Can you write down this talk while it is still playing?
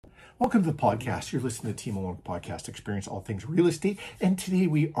Welcome to the podcast. You're listening to the Team Alone podcast, experience all things real estate. And today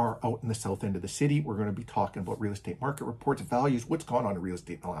we are out in the south end of the city. We're going to be talking about real estate market reports, values, what's gone on in real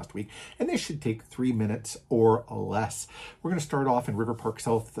estate in the last week. And this should take 3 minutes or less. We're going to start off in River Park,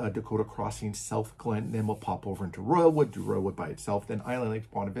 South Dakota Crossing, South Glen. Then we'll pop over into Royalwood, do Royalwood by itself. Then Island Lakes,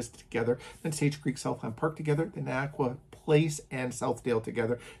 Bonavista Vista together. Then Sage Creek, Southland Park together. Then Aqua Place and Southdale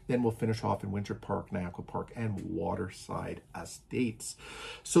together. Then we'll finish off in Winter Park, Aqua Park, and Waterside Estates.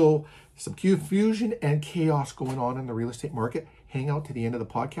 So some confusion and chaos going on in the real estate market. Hang out to the end of the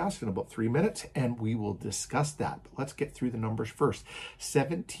podcast in about 3 minutes and we will discuss that. But let's get through the numbers first.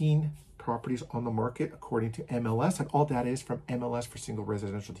 17 properties on the market according to MLS, and all data is from MLS for single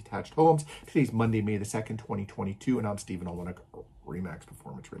residential detached homes. Today's Monday, May the 2nd, 2022, and I'm Stephen Olenek, Remax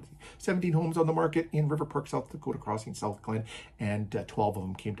Performance Realty. 17 homes on the market in River Park, South Dakota Crossing, South Glen, and 12 of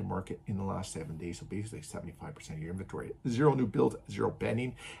them came to market in the last 7 days, so basically 75% of your inventory. 0 new builds, 0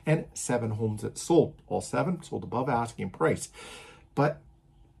 pending, and 7 homes that sold. All 7 sold above asking price. But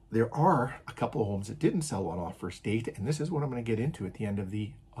there are a couple of homes that didn't sell on offers date, and this is what I'm going to get into at the end of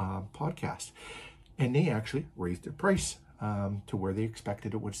the podcast. And they actually raised their price to where they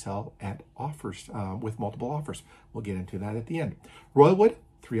expected it would sell at offers with multiple offers. We'll get into that at the end. Royalwood,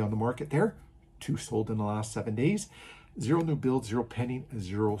 3 on the market there, 2 sold in the last 7 days. 0 new builds, 0 pending,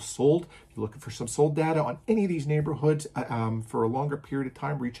 0 sold. If you're looking for some sold data on any of these neighborhoods for a longer period of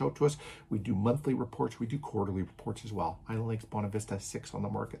time, reach out to us. We do monthly reports. We do quarterly reports as well. Island Lakes, Bonavista Vista, 6 on the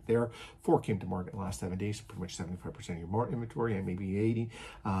market there. 4 came to market in the last 7 days, so pretty much 75% of your inventory, and maybe 80.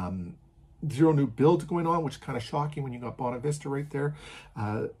 0 new builds going on, which is kind of shocking when you got Bonavista Vista right there.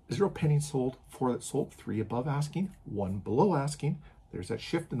 0 pending sold, 4 that sold, 3 above asking, 1 below asking. There's that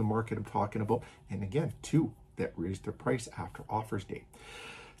shift in the market I'm talking about. And again, 2 that raised their price after offers date.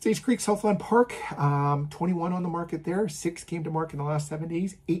 Sage Creek, Southland Park, 21 on the market there. 6 came to market in the last 7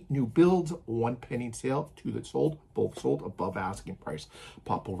 days. 8 new builds, 1 pending sale, 2 that sold, both sold above asking price.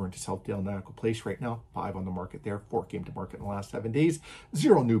 Pop over into Southdale and Aqua Place right now. 5 on the market there. 4 came to market in the last 7 days.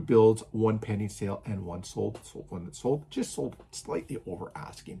 0 new builds, 1 pending sale, and 1 sold. Sold 1 that sold, just sold slightly over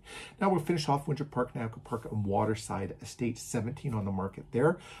asking. Now we'll finish off Winter Park, Aqua Park, and Waterside Estates. 17 on the market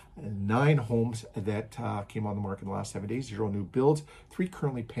there. 9 homes that came on the market in the last 7 days. 0 new builds, 3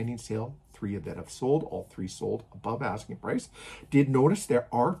 currently pending sale, 3 that have sold, all 3 sold above asking price. Did notice there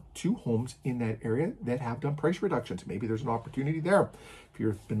are 2 homes in that area that have done price reductions. Maybe there's an opportunity there. If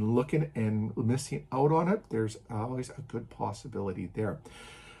you've been looking and missing out on it, there's always a good possibility there.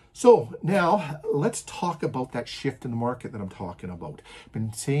 So now let's talk about that shift in the market that I'm talking about.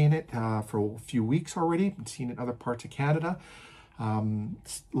 Been saying it for a few weeks already. Been seeing it in other parts of Canada.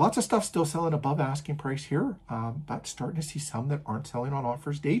 Lots of stuff still selling above asking price here, but starting to see some that aren't selling on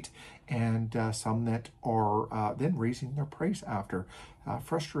offers date, and some that are then raising their price after.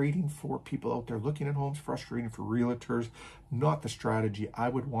 Frustrating for people out there looking at homes, frustrating for realtors. Not the strategy I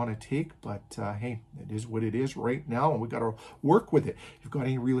would want to take, but hey, it is what it is right now, and we got to work with it. If you've got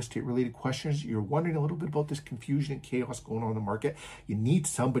any real estate related questions, you're wondering a little bit about this confusion and chaos going on in the market, you need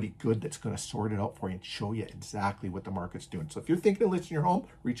somebody good that's going to sort it out for you and show you exactly what the market's doing. So if you're thinking of listing your home,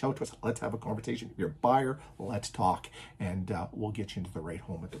 reach out to us. Let's have a conversation. If you're a buyer, let's talk, and we'll get you into the right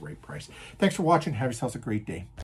home at the right price. Thanks for watching. Have yourselves a great day.